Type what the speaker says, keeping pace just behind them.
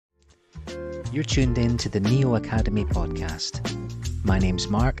You're tuned in to the Neo Academy podcast. My name's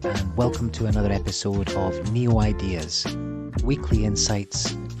Mark, and welcome to another episode of Neo Ideas, weekly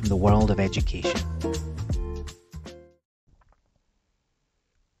insights from the world of education.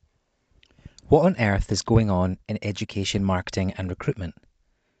 What on earth is going on in education marketing and recruitment?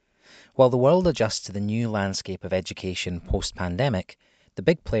 While the world adjusts to the new landscape of education post-pandemic, the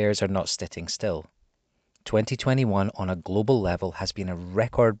big players are not sitting still. 2021 on a global level has been a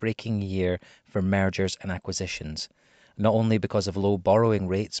record-breaking year for mergers and acquisitions, not only because of low borrowing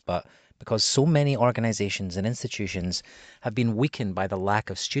rates, but because so many organizations and institutions have been weakened by the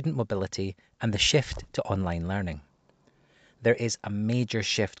lack of student mobility and the shift to online learning. There is a major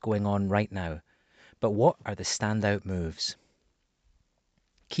shift going on right now, but what are the standout moves?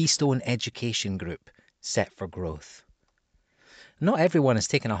 Keystone Education Group, set for growth. Not everyone has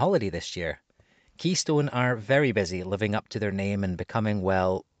taken a holiday this year. Keystone are very busy living up to their name and becoming,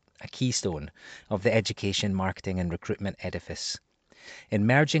 well, a keystone of the education, marketing and recruitment edifice. In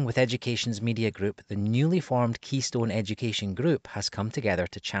merging with Education's media group, the newly formed Keystone Education Group has come together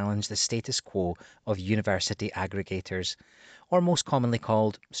to challenge the status quo of university aggregators, or most commonly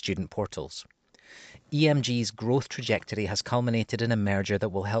called student portals. EMG's growth trajectory has culminated in a merger that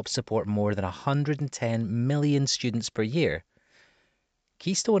will help support more than 110 million students per year.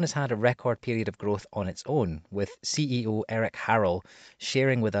 Keystone has had a record period of growth on its own, with CEO Eric Harrell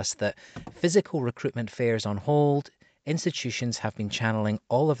sharing with us that physical recruitment fairs on hold, institutions have been channeling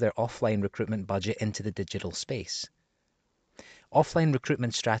all of their offline recruitment budget into the digital space. Offline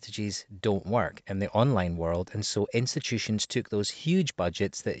recruitment strategies don't work in the online world, and so institutions took those huge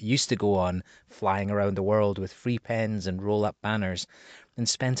budgets that used to go on flying around the world with free pens and roll-up banners and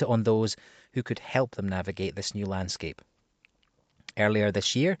spent it on those who could help them navigate this new landscape. Earlier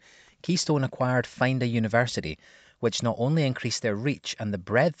this year, Keystone acquired Find a University, which not only increased their reach and the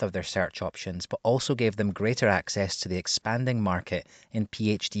breadth of their search options, but also gave them greater access to the expanding market in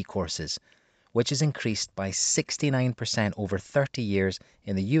PhD courses, which has increased by 69% over 30 years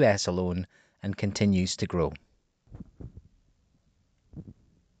in the US alone and continues to grow.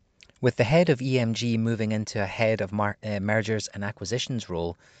 With the head of EMG moving into a head of mergers and acquisitions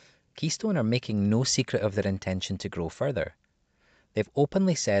role, Keystone are making no secret of their intention to grow further. They've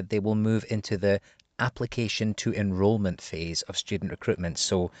openly said they will move into the application to enrollment phase of student recruitment,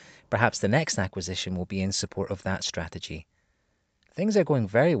 so perhaps the next acquisition will be in support of that strategy. Things are going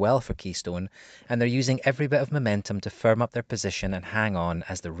very well for Keystone, and they're using every bit of momentum to firm up their position and hang on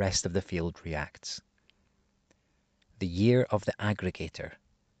as the rest of the field reacts. The year of the aggregator.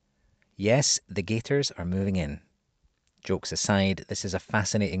 Yes, the gators are moving in. Jokes aside, this is a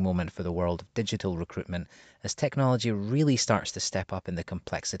fascinating moment for the world of digital recruitment as technology really starts to step up in the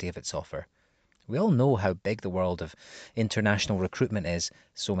complexity of its offer. We all know how big the world of international recruitment is,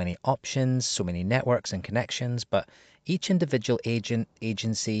 so many options, so many networks and connections, but each individual agent,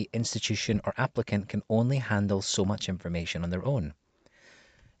 agency, institution or applicant can only handle so much information on their own.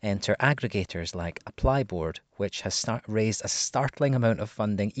 Enter aggregators like ApplyBoard, which has raised a startling amount of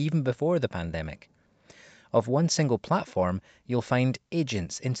funding even before the pandemic. Of one single platform, you'll find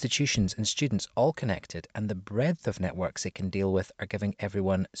agents, institutions and students all connected, and the breadth of networks it can deal with are giving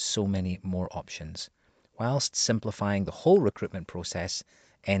everyone so many more options, whilst simplifying the whole recruitment process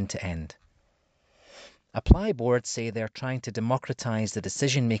end to end. Apply boards say they're trying to democratize the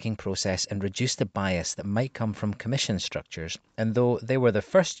decision-making process and reduce the bias that might come from commission structures, and though they were the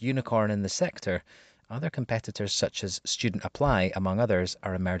first unicorn in the sector, other competitors such as Student Apply, among others,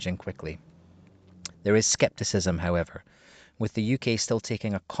 are emerging quickly. There is scepticism, however, with the UK still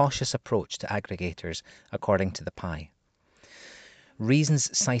taking a cautious approach to aggregators, according to the PI. Reasons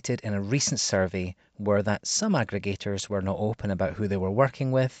cited in a recent survey were that some aggregators were not open about who they were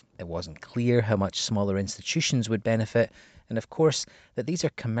working with, it wasn't clear how much smaller institutions would benefit, and of course that these are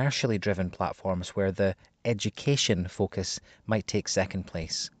commercially driven platforms where the education focus might take second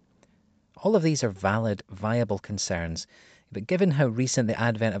place. All of these are valid, viable concerns, but given how recent the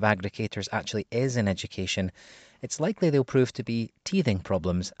advent of aggregators actually is in education, it's likely they'll prove to be teething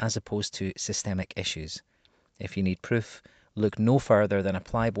problems as opposed to systemic issues. If you need proof, look no further than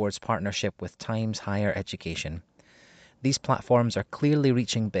ApplyBoard's partnership with Times Higher Education. These platforms are clearly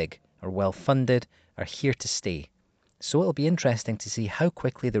reaching big, are well funded, are here to stay. So it'll be interesting to see how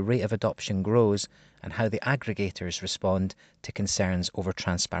quickly the rate of adoption grows and how the aggregators respond to concerns over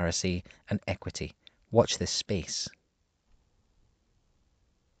transparency and equity. Watch this space.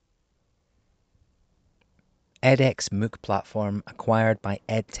 edX MOOC platform acquired by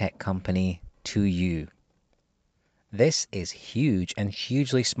edtech company 2U. This is huge and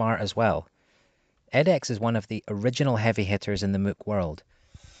hugely smart as well. edX is one of the original heavy hitters in the MOOC world.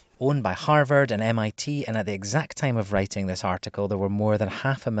 owned by Harvard and MIT, and at the exact time of writing this article, there were more than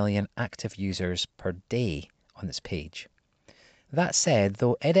 500,000 active users per day on this page. That said,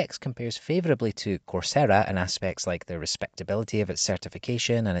 though edX compares favourably to Coursera in aspects like the respectability of its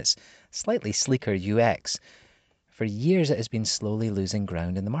certification and its slightly sleeker UX, for years it has been slowly losing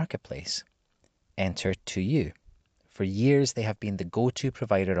ground in the marketplace. Enter 2U. For years, they have been the go-to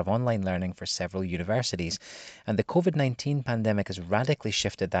provider of online learning for several universities, and the COVID-19 pandemic has radically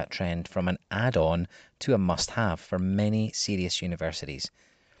shifted that trend from an add-on to a must-have for many serious universities.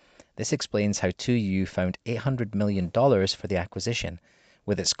 This explains how 2U found $800 million for the acquisition,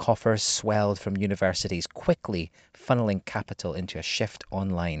 with its coffers swelled from universities quickly funneling capital into a shift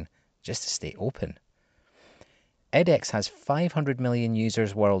online just to stay open. edX has 500 million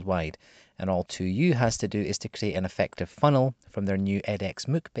users worldwide, and all 2U has to do is to create an effective funnel from their new edX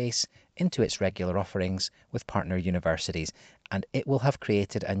MOOC base into its regular offerings with partner universities, and it will have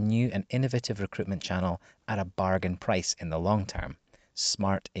created a new and innovative recruitment channel at a bargain price in the long term.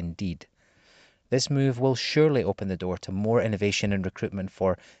 Smart indeed. This move will surely open the door to more innovation in recruitment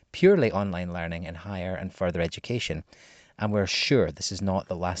for purely online learning in higher and further education, and we're sure this is not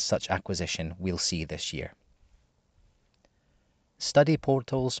the last such acquisition we'll see this year. Study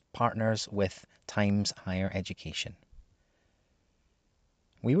portals partners with Times Higher Education.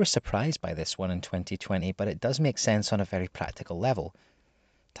 We were surprised by this one in 2020, but it does make sense on a very practical level.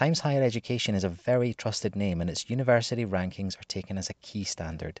 Times Higher Education is a very trusted name, and its university rankings are taken as a key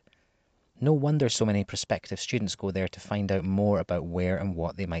standard. No wonder so many prospective students go there to find out more about where and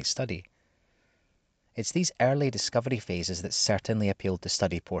what they might study. It's these early discovery phases that certainly appeal to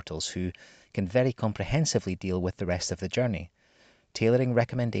study portals, who can very comprehensively deal with the rest of the journey. Tailoring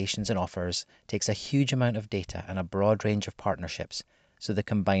recommendations and offers takes a huge amount of data and a broad range of partnerships, so the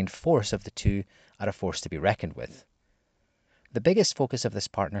combined force of the two are a force to be reckoned with. The biggest focus of this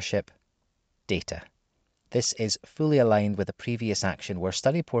partnership: data. This is fully aligned with a previous action where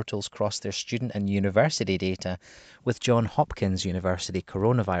study portals crossed their student and university data with Johns Hopkins University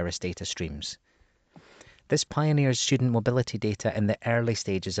coronavirus data streams. This pioneers student mobility data in the early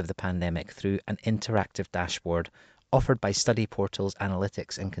stages of the pandemic through an interactive dashboard offered by Study Portal's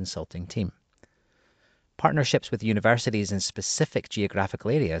analytics and consulting team. Partnerships with universities in specific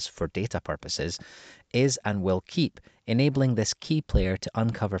geographical areas for data purposes is and will keep enabling this key player to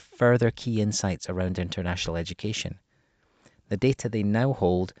uncover further key insights around international education. The data they now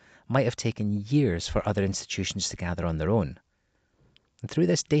hold might have taken years for other institutions to gather on their own. And through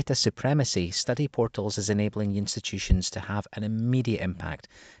this data supremacy, Study Portals is enabling institutions to have an immediate impact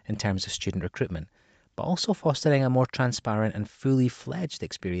in terms of student recruitment, but also fostering a more transparent and fully fledged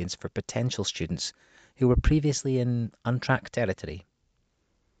experience for potential students who were previously in untracked territory.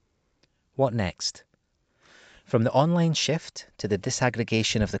 What next? From the online shift to the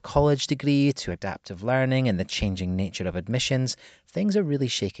disaggregation of the college degree to adaptive learning and the changing nature of admissions, things are really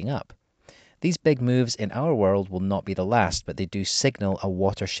shaking up. These big moves in our world will not be the last, but they do signal a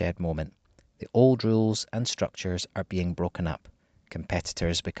watershed moment. The old rules and structures are being broken up.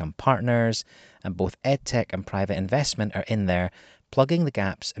 Competitors become partners, and both edtech and private investment are in there, plugging the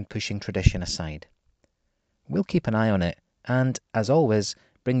gaps and pushing tradition aside. We'll keep an eye on it, and, as always,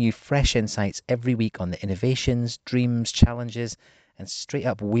 bring you fresh insights every week on the innovations, dreams, challenges, and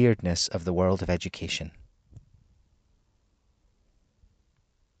straight-up weirdness of the world of education.